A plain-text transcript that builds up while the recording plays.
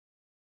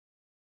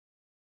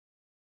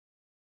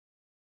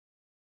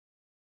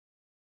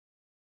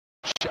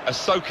A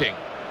soaking.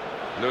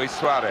 Luis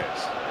Suarez.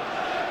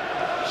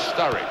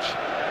 Sturridge.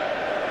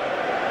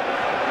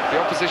 The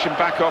opposition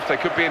back off, they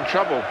could be in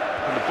trouble.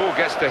 And the ball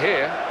gets to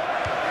here.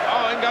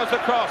 Oh, in goes the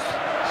cross.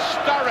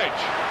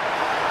 Sturridge.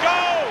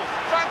 Goal!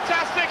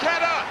 Fantastic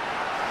header!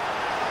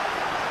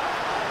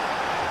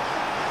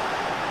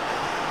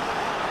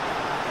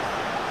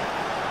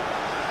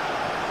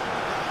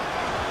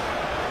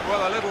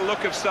 Well, a little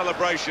look of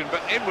celebration,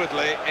 but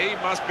inwardly he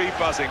must be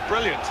buzzing.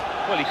 Brilliant.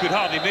 Well, he could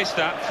hardly miss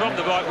that from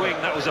the right wing.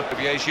 That was a...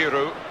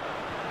 Giroud.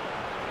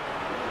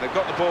 They've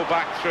got the ball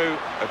back through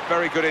a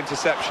very good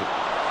interception.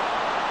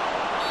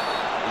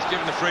 He's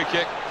given the free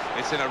kick.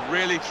 It's in a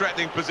really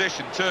threatening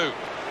position too.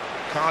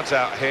 Cards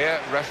out here.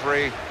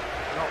 Referee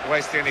not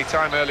wasting any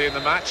time early in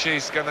the match.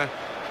 He's going to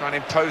try and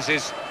impose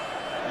his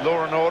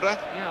law and order.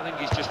 Yeah, I think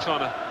he's just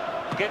trying to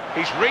get...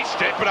 He's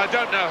reached it, but I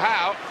don't know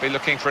how. Be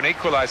looking for an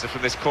equaliser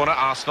from this corner,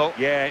 Arsenal.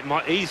 Yeah, it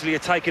might easily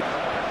have taken...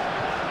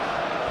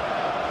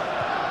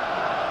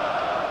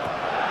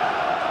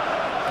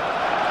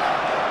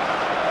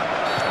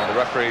 Well, the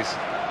referee's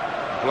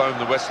blown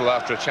the whistle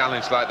after a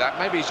challenge like that.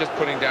 Maybe he's just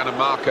putting down a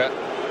marker.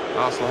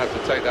 Arsenal have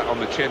to take that on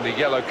the chin, the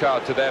yellow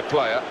card to their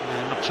player.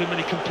 Yeah, not too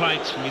many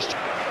complaints from his...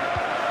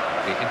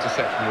 The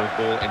interception of the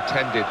ball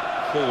intended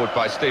forward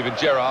by Steven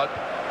Gerrard.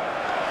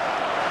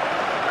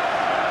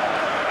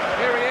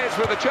 Here he is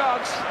with a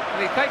chance,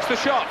 and he takes the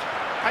shot.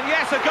 And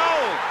yes, a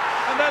goal!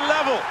 And they're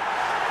level.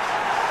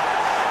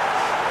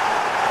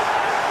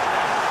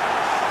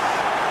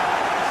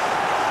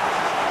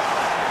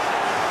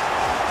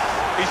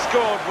 He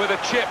scored with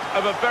a chip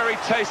of a very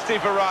tasty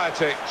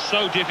variety.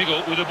 So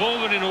difficult. With the ball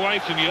running away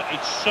from you,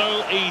 it's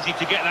so easy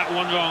to get that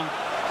one wrong.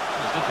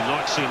 There's nothing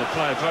like seeing a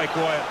player break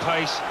away at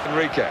pace.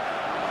 Enrique.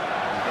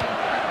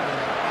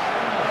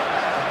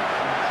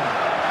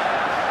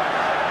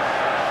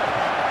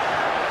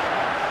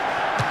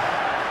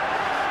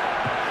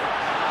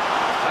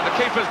 And the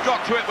keeper's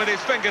got to it with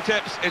his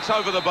fingertips. It's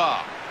over the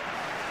bar.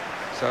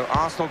 So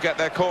Arsenal get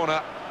their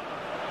corner.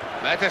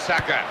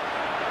 Mertesacker.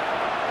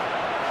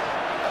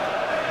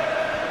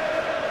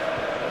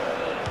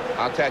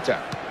 Arteta.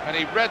 And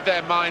he read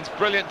their minds.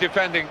 Brilliant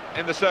defending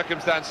in the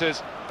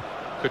circumstances.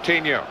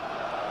 Coutinho.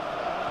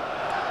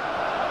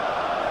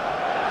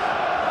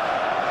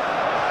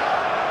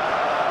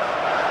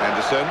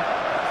 Henderson.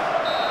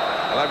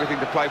 Well, everything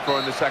to play for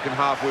in the second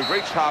half. We've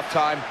reached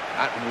half-time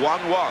at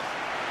 1-1.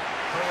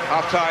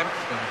 Half-time,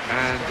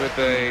 and with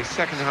the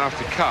second half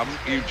to come,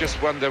 you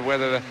just wonder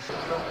whether the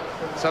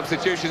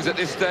substitutions at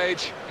this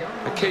stage,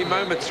 the key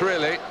moments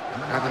really,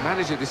 and the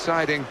manager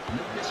deciding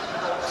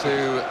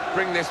to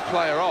bring this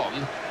player on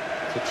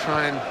to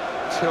try and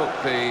tilt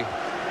the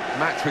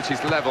match, which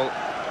is level,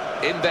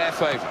 in their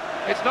favour.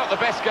 It's not the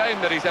best game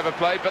that he's ever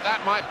played, but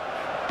that might...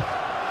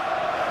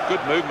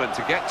 Good movement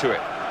to get to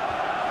it.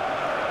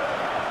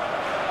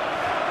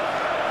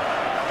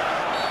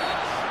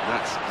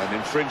 That's an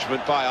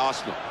infringement by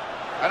Arsenal.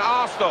 And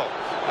Arsenal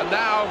are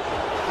now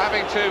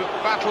having to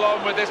battle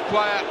on with this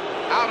player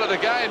out of the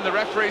game. The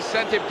referee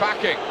sent him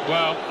packing.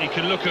 Well, he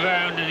can look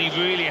around and he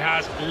really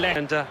has let...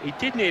 And he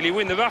did nearly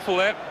win the raffle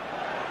there.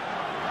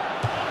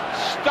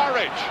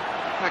 Sturridge.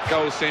 That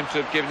goal seems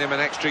to have given him an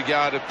extra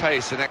yard of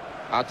pace. And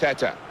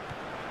Arteta.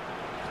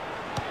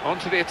 On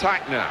to the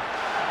attack now.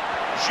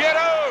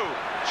 Giroud!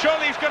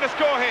 Surely he's going to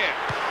score here.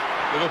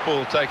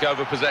 Liverpool take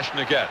over possession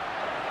again.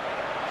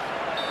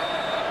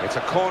 It's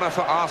a corner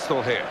for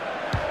Arsenal here.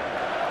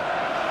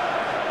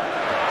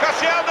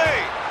 Koscielny!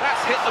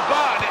 That's hit the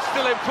bar and it's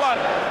still in play.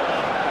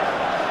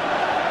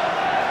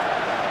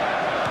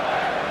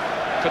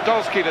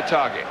 Podolski the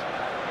target.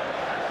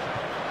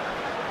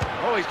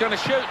 Oh, he's going to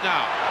shoot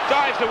now.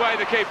 Dives away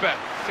the keeper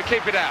to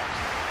keep it out.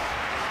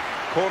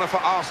 Corner for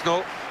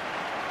Arsenal.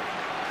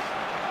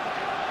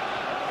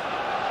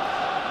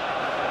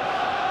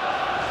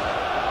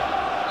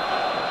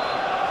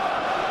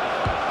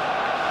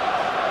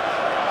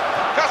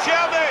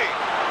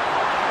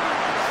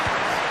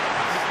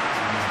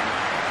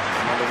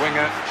 On the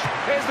winger,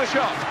 here's the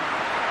shot.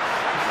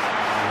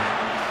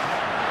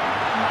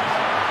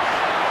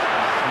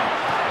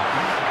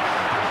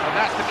 And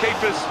that's the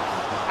keeper's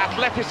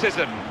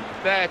athleticism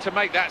there to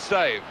make that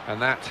save.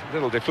 And that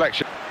little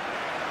deflection.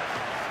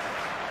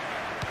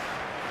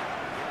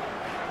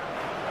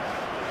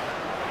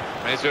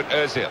 Mesut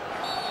Ozil.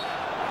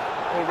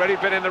 Already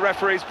been in the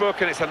referee's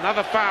book, and it's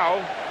another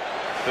foul.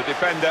 The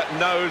defender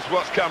knows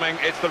what's coming.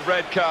 It's the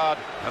red card,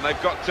 and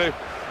they've got to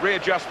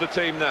readjust the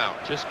team now.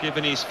 Just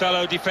giving his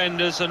fellow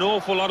defenders an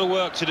awful lot of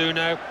work to do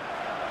now.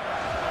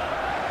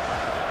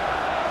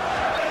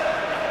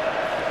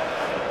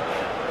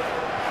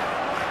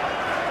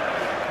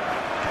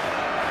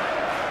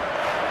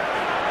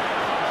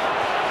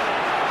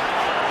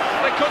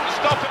 They couldn't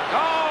stop it.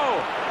 Oh!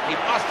 He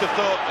must have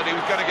thought that he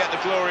was going to get the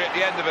glory at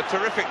the end of a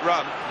terrific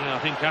run. Yeah, I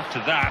think after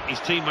that, his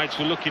teammates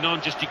were looking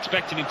on, just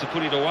expecting him to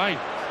put it away.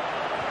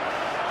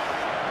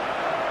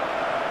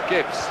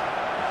 Gibbs.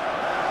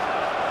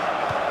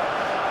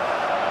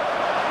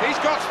 He's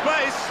got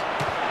space.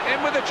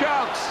 In with a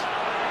chance.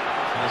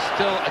 There's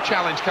still a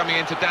challenge coming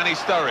into Danny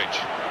Sturridge.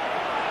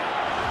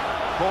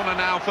 Corner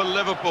now for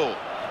Liverpool.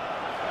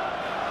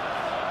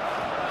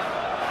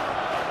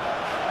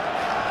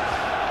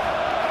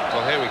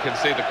 Well, here we can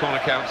see the corner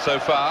count so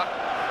far.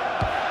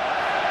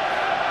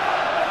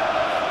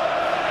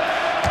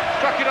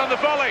 Struck it on the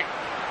volley.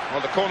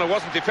 Well, the corner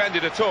wasn't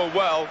defended at all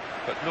well,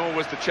 but nor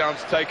was the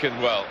chance taken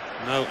well.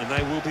 No, and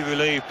they will be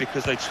relieved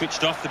because they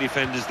switched off the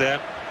defenders there.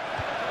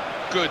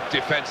 Good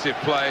defensive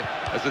play.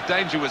 As the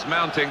danger was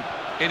mounting,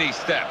 in he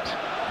stepped. It's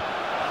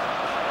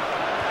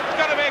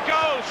got to be a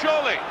goal,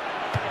 surely.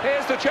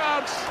 Here's the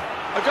chance.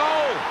 A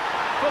goal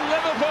for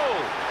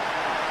Liverpool.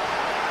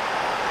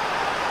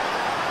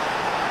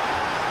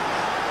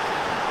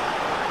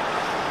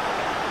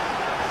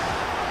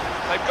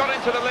 They've got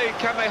into the lead.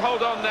 Can they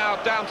hold on now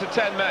down to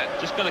 10 men?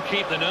 Just going to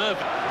keep the nerve.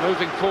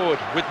 Moving forward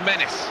with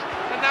menace.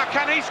 And now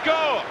can he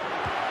score?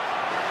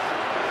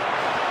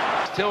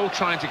 Still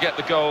trying to get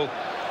the goal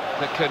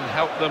that can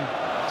help them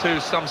to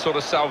some sort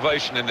of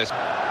salvation in this.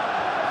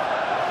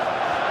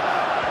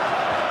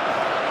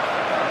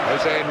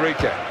 Jose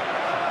Enrique.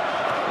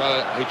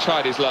 Well, he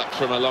tried his luck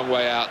from a long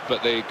way out,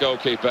 but the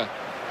goalkeeper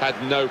had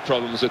no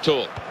problems at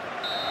all.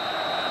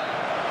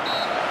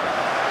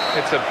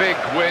 It's a big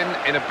win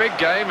in a big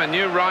game, a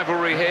new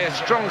rivalry here.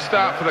 Strong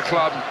start for the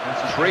club,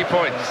 3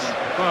 points.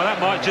 Well, that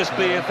might just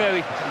be a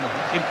very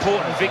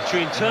important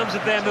victory in terms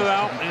of their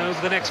morale over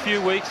the next few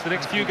weeks, the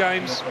next few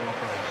games.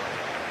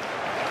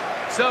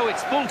 So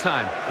it's full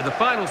time with the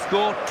final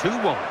score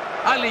 2-1.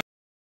 I leave